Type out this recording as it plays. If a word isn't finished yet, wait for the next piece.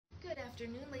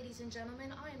afternoon, ladies and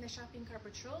gentlemen. I am the Shopping Cart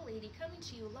Patrol Lady coming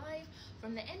to you live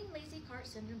from the Ending Lazy Cart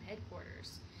Syndrome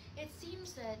headquarters. It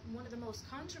seems that one of the most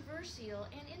controversial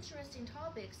and interesting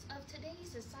topics of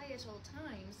today's societal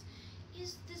times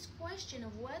is this question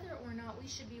of whether or not we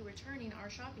should be returning our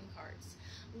shopping carts.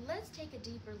 Let's take a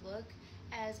deeper look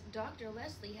as Dr.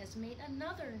 Leslie has made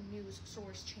another news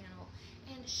source channel,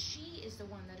 and she is the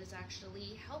one that is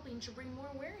actually helping to bring more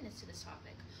awareness to this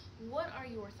topic. What are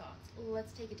your thoughts?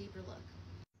 Let's take a deeper look.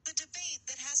 The debate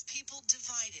that has people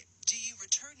divided. Do you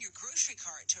return your grocery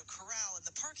cart to a corral in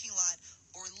the parking lot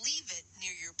or leave it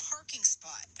near your parking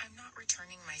spot? I'm not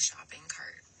returning my shopping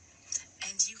cart,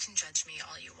 and you can judge me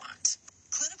all you want.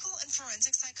 Clinical and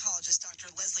forensic psychologist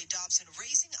Dr. Leslie Dobson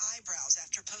raising eyebrows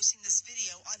after posting this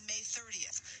video on May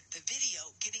 30th. The video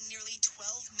getting nearly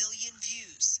 12 million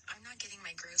views. I'm not getting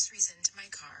my groceries into my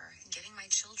car, getting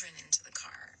my children into the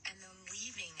car, and then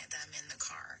leaving them in the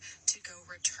car to go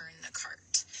return the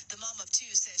cart. The mom of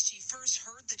two says she first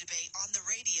heard the debate on the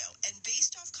radio and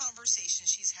based off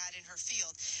conversations she's had in her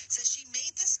field, says she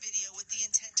made this video with the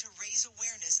intent to raise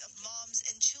awareness of moms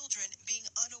and children being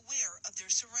unaware of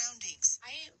their surroundings.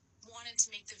 I wanted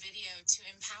to make the video to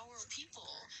empower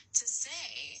people to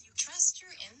say, trust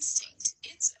your instinct.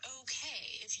 It's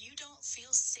okay if you don't feel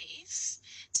safe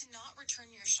to not return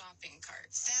your shopping cart.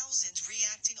 Thousands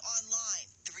reacting online.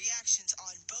 The reactions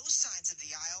on both sides of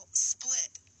the aisle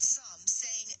split. Some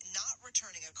saying not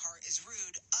returning a cart is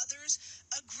rude. Others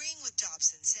agreeing with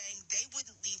Dobson, saying they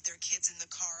wouldn't leave their kids in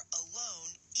the car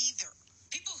alone either.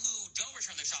 People who don't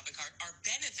return their shopping cart are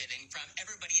benefiting from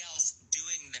everybody else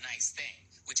doing the nice thing,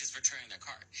 which is returning their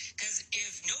cart. Because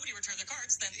if nobody returned their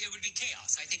carts, then it would be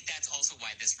chaos. I think that's also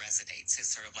why this resonates.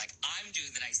 It's sort of like, I'm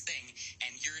doing the nice thing,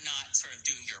 and you're not sort of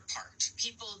doing your part.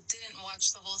 People didn't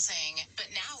watch the whole thing, but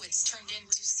now it's turned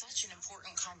into such an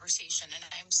important conversation, and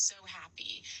I'm so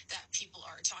happy that people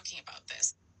are talking about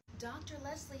this. Dr.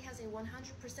 Leslie has a 100%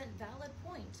 valid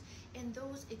point. In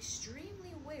those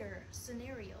extremely rare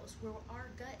scenarios where our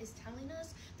gut is telling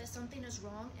us that something is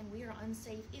wrong and we are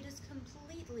unsafe, it is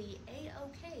completely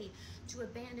a-okay to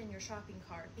abandon your shopping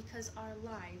cart because our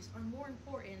lives are more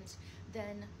important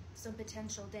than some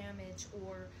potential damage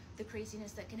or the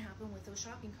craziness that can happen with those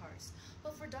shopping carts.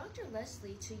 But for Dr.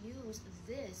 Leslie to use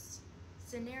this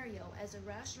scenario as a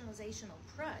rationalizational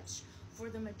crutch for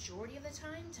the majority of the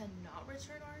time to not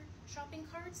return our shopping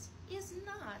carts is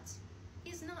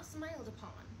not smiled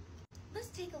upon. Let's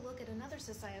take a look at another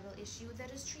societal issue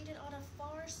that is treated on a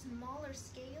far smaller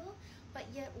scale, but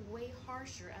yet way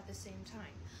harsher at the same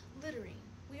time. Littering.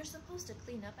 We are supposed to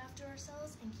clean up after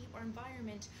ourselves and keep our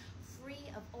environment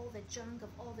free of all the junk, of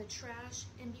all the trash,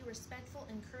 and be respectful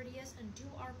and courteous and do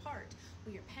our part.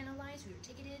 We are penalized, we are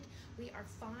ticketed, we are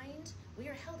fined, we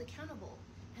are held accountable.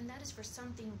 And that is for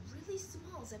something really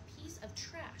small as a piece of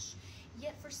trash.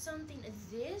 Yet for something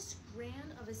this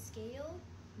grand of a scale,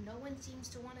 no one seems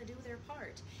to want to do their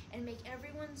part and make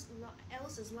everyone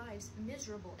else's lives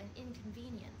miserable and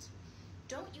inconvenient.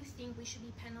 Don't you think we should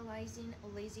be penalizing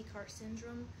lazy cart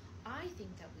syndrome? I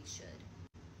think that we should.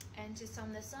 And to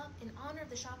sum this up, in honor of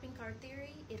the shopping cart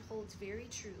theory, it holds very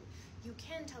true. You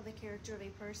can tell the character of a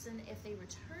person if they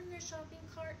return their shopping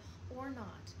cart or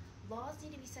not. Laws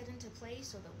need to be set into place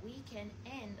so that we can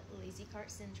end lazy cart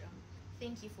syndrome.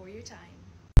 Thank you for your time.